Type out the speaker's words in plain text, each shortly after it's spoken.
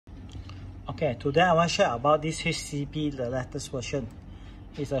Okay, today I want to share about this HCP, the latest version.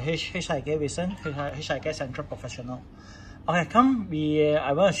 It's a HIK recent, HIK Central Professional. Okay,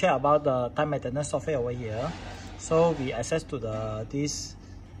 I want to share about the time maintenance software over here. So we access to this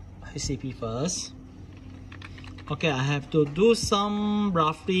HCP first. Okay, I have to do some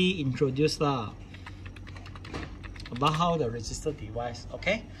roughly introduce about how the register device.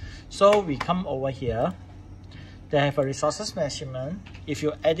 Okay, so we come over here. They have a resources measurement. If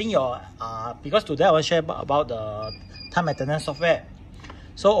you're adding your because today I will share about the time maintenance software.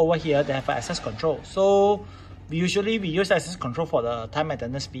 So over here they have access control. So we use access control for the time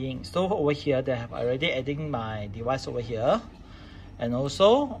maintenance being. So over here they have already adding my device over here, and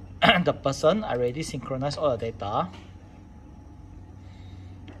also the person already synchronized all the data.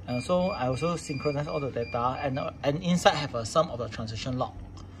 And so I also synchronize all the data, and inside have a sum of the transaction log.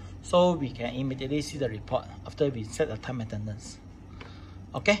 So we can immediately see the report after we set the time maintenance.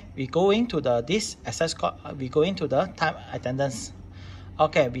 Okay, we go into this access code. We go into the time attendance.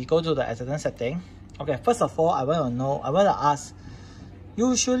 Okay, we go to the attendance setting. Okay, first of all, I want to ask.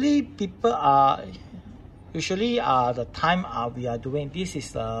 Usually people the time we are doing. This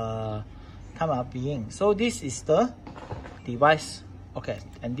is the time of being. So this is the device. Okay,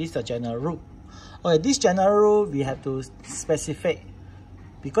 and this is the general rule. Okay, this general rule we have to specify,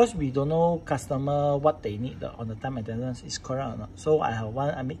 because we don't know customer what they need on the time attendance is correct or not. So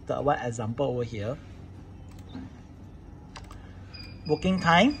I make the one example over here. Working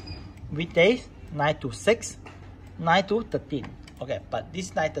time, weekdays 9 to 6, 9 to 13. Okay, but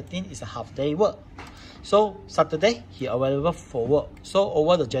this 9 to 13 is a half day work. So Saturday he available for work. So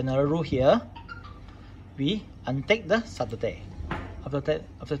over the general rule here, we untake the Saturday after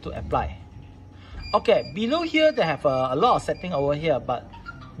to apply. Okay, below here they have a lot of setting over here, but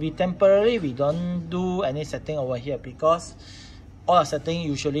we don't do any setting over here, because all the setting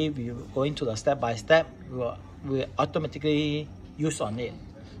usually we go into the step by step, we automatically use on it.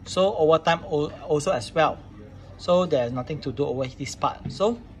 So overtime also as well. So there's nothing to do over this part.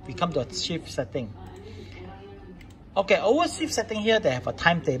 So we come to a shift setting. Okay, over shift setting here they have a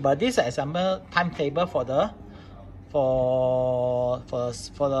timetable. This is an example timetable for the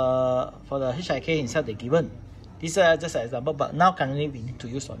HIK inside the given. This is just an example, but now currently we need to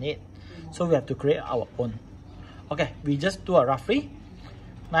use on it. So we have to create our own. Okay, we just do a roughly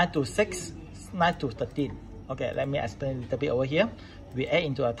 9 to 6, 9 to 13. Okay, let me explain a little bit over here. We add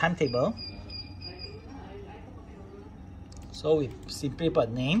into a timetable. So we simply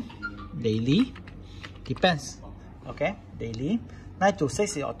put name, daily, depends. Okay, daily. 9 to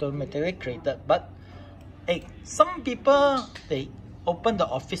 6 is automatically created, but some people they open the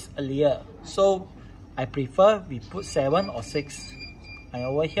office earlier. So I prefer we put 7 or 6. And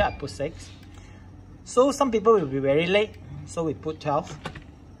over here I put 6. So some people will be very late, so we put 12.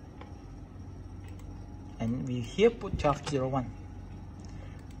 And we here put 12:01.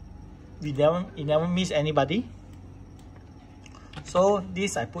 It never miss anybody. So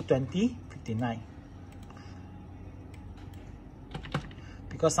this I put 20:59.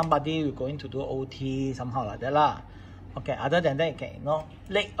 Because somebody will going to do OT somehow like that lah. Okay, other than that, okay,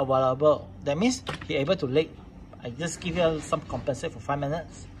 late available. That means he able to late. I just give you some compensate for 5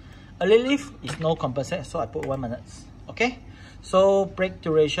 minutes. Early leave is no compensate, so I put 1 minute. Okay, so break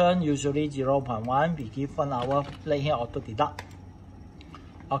duration usually 0.1. We give 1 hour. Let here auto deduct.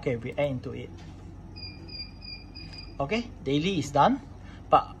 Okay, we add into it. Okay, daily is done,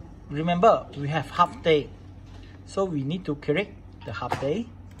 but remember we have half day, so we need to create the half day.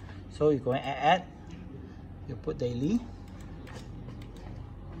 So you go and add. You put daily.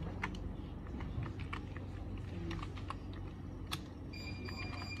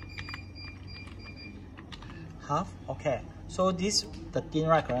 Half. Okay. So this 13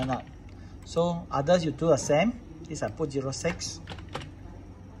 right, correct or not? So others you do the same. This I put 0.6.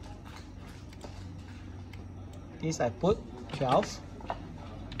 This I put 12.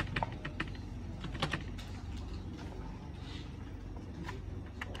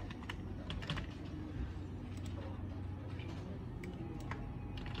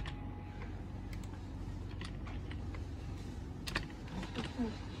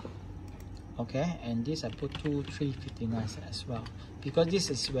 Okay, and this I put 3:59 as well, because this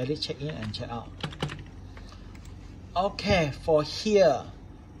is really check in and check out. Okay, for here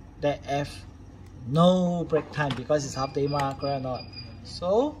they have no break time because it's half day mark, correct or not?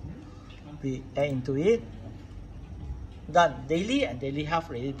 So we add into it. Done. Daily and daily half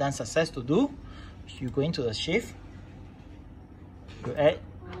already done. Success to do. You go into the shift. You add.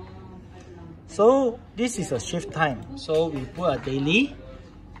 So this is a shift time. So we put a daily.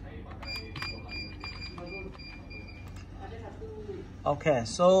 Okay,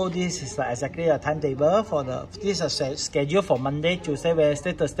 so this is exactly a timetable for this is a schedule for Monday, Tuesday,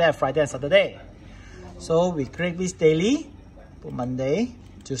 Wednesday, Thursday, Friday, and Saturday. So we create this daily, put Monday,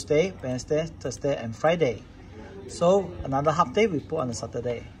 Tuesday, Wednesday, Thursday, and Friday. So another half day we put on the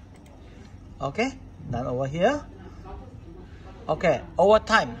Saturday. Okay, then over here. Okay,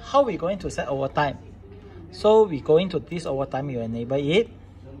 overtime. How we going to set overtime? So we go into this overtime, you enable it.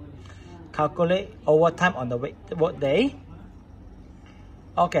 Calculate overtime on the work day.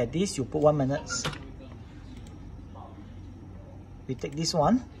 Okay, this you put 1 minute. We take this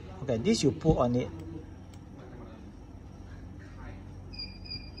one. Okay, this you put on it.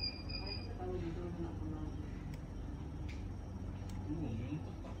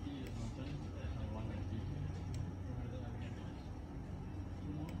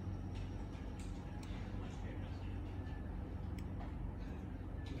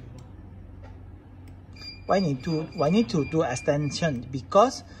 Why need to do extension?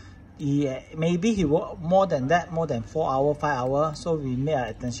 Because maybe he work more than that, more than 4 hours, 5 hours. So we make an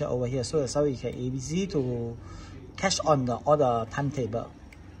extension over here, so that's how we can easy to catch on all the timetable.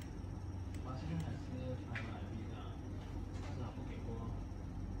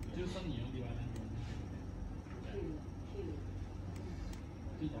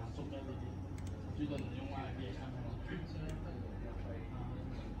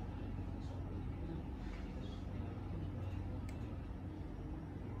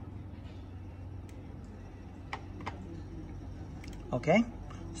 Okay,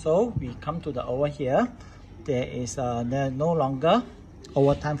 so we come to the over here. There is there no longer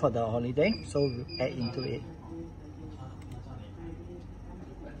overtime for the holiday, so we add into it.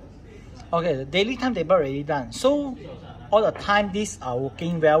 Okay, the daily timetable already done. So all the time these are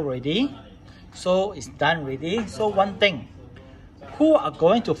working well already. So it's done already. So one thing, who are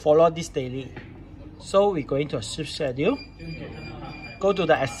going to follow this daily? So we're going to a shift schedule. Go to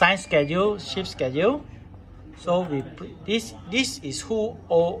the assign schedule, shift schedule. So this is who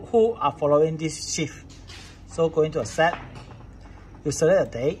are following this shift. So going to a set, you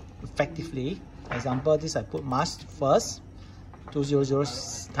select a date effectively. Example, this I put March 1st, 200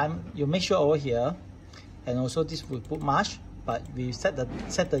 time. You make sure over here, and also this we put March, but we set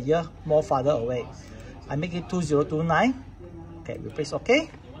the year more farther away. I make it 2029. Okay, we press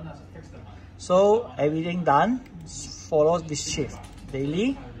OK. So everything done. Follow this shift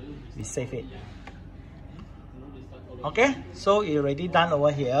daily. We save it. Okay, so it's already done over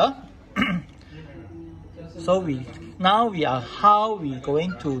here. So now we are how we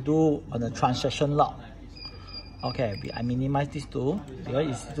going to do on the transaction log. Okay, I minimize this too because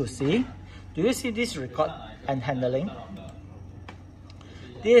it's easy to see. Do you see this record and handling?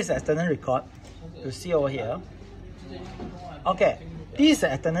 This is external record. You see over here. Okay, this is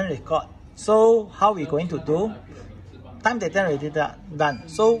the external record. So how we going to do? Time data already done.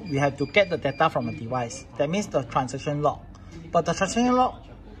 So we have to get the data from a device. That means the transaction log. But the transaction log,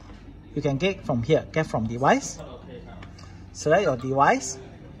 you can get from here. Get from device. Select your device.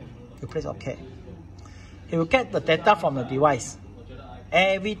 You press OK. He will get the data from the device.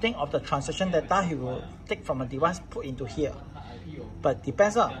 Everything of the transaction data he will take from a device, put into here. But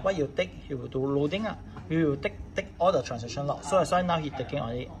depends on what you take. He will do loading. He will take all the transaction log. So that's why now he's taking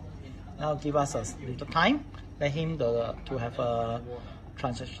on it. Now give us a little time. Let him to have a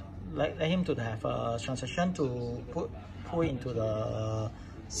transaction. Let him to have a transaction to put into the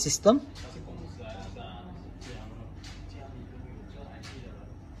system.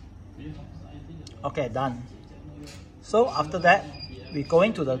 Okay, done. So after that, we're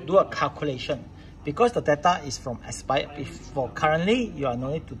going to do a calculation because the data is from expired. For currently, you are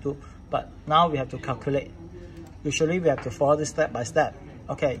no need to do, but now we have to calculate. Usually, we have to follow this step by step.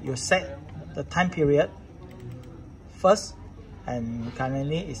 Okay, you set the time period first, and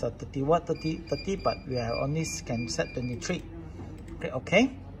currently it's a 30, but we have only can set 23. Okay,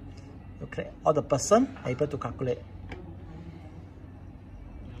 okay. Okay, all the person able to calculate.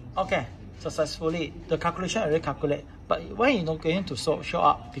 Okay, successfully the calculation already calculate. But why you not going to show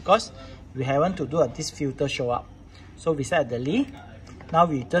up? Because we haven't to do this filter show up. So we set delete. Now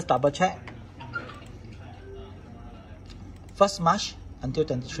we just double check. 1st March until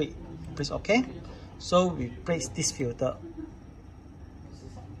 23. Press OK. So we place this filter.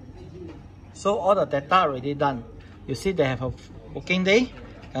 So all the data already done. You see they have a working day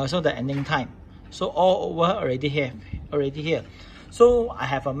and also the ending time. So all over already here. So I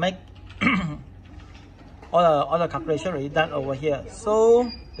have a make all the calculation already done over here. So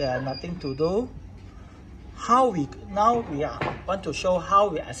there are nothing to do. Now we want to show how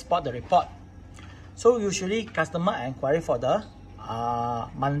we export the report. So usually customer inquiry for the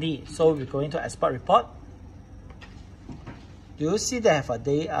monthly. So we're going to export report. Do you see they have a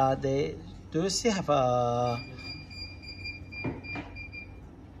do you see have a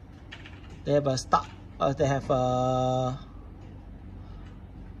they have a start they have a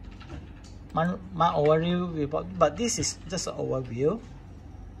month overview report, but this is just an overview.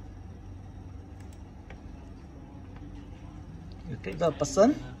 You click the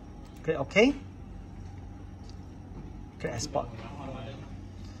person, click OK, click export.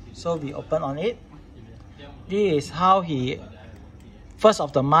 So we open on it. This is how he 1st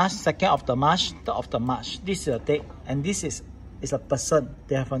of the March, 2nd of the March, 3rd of the March. This is a date, and this is a person.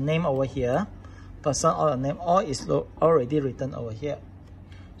 They have a name over here. Person or a name, all is already written over here.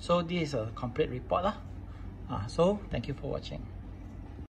 So this is a complete report. So thank you for watching.